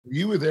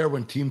You were there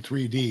when Team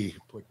 3D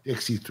put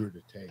Dixie through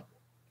the table.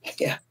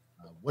 Yeah.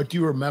 What do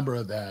you remember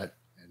of that,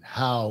 and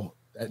how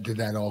did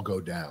that all go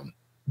down?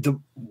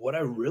 What I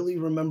really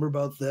remember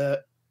about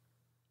that,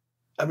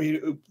 I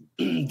mean,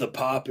 the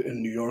pop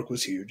in New York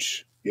was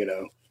huge, you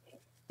know.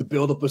 The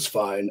buildup was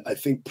fine. I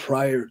think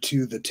prior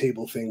to the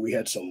table thing, we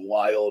had some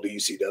wild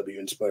ECW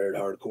inspired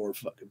hardcore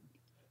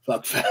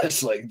fuck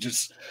fest, like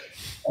just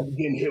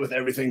getting hit with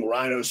everything,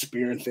 Rhino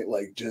spear and thing,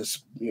 like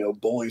just, you know,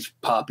 bullies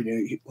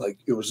popping, like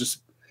it was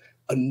just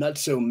a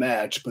nutso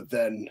match. But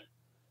then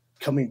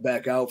coming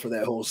back out for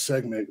that whole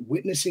segment,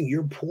 witnessing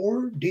your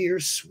poor dear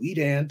sweet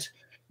aunt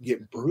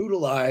get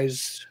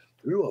brutalized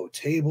through a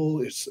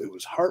table, it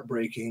was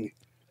heartbreaking,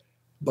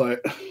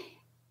 but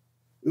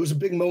it was a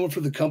big moment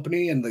for the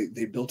company, and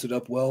they built it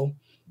up well.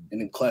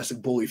 And in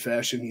classic Bully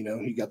fashion, you know,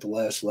 he got the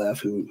last laugh.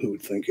 Who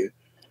would think it,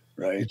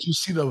 right? Did you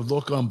see the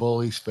look on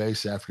Bully's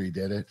face after he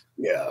did it?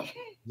 Yeah.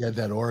 He had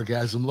that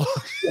orgasm look.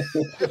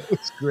 It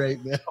was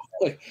great, man.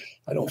 Like,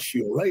 I don't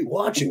feel right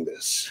watching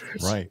this.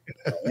 Right.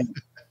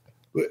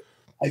 But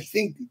I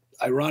think,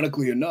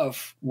 ironically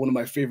enough, one of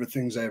my favorite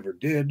things I ever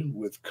did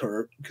with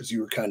Kurt, because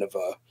you were kind of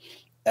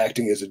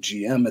acting as a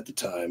GM at the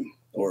time,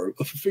 or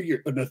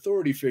an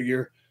authority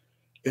figure,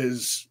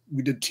 is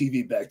we did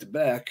TV back to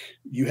back.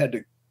 You had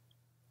to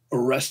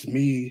arrest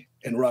me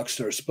and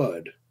Rockstar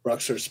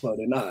Spud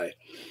and I,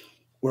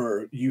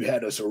 where you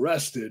had us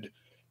arrested,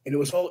 and it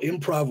was all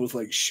improv with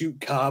like shoot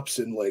cops,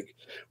 and like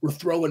we're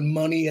throwing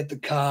money at the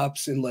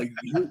cops, and like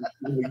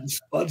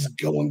Spud's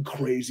going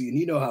crazy, and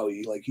you know how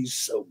he's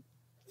so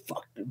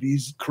fucked,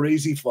 he's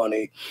crazy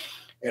funny.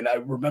 And I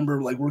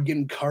remember like we're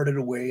getting carted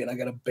away, and I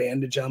got a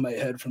bandage on my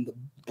head from the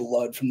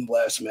blood from the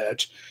last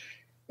match,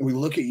 and we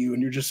look at you,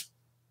 and you're just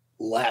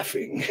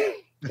laughing.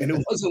 And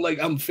it wasn't like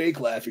I'm fake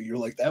laughing. You're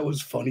like, that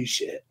was funny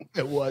shit.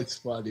 It was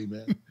funny,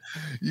 man.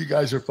 You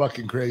guys are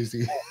fucking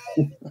crazy.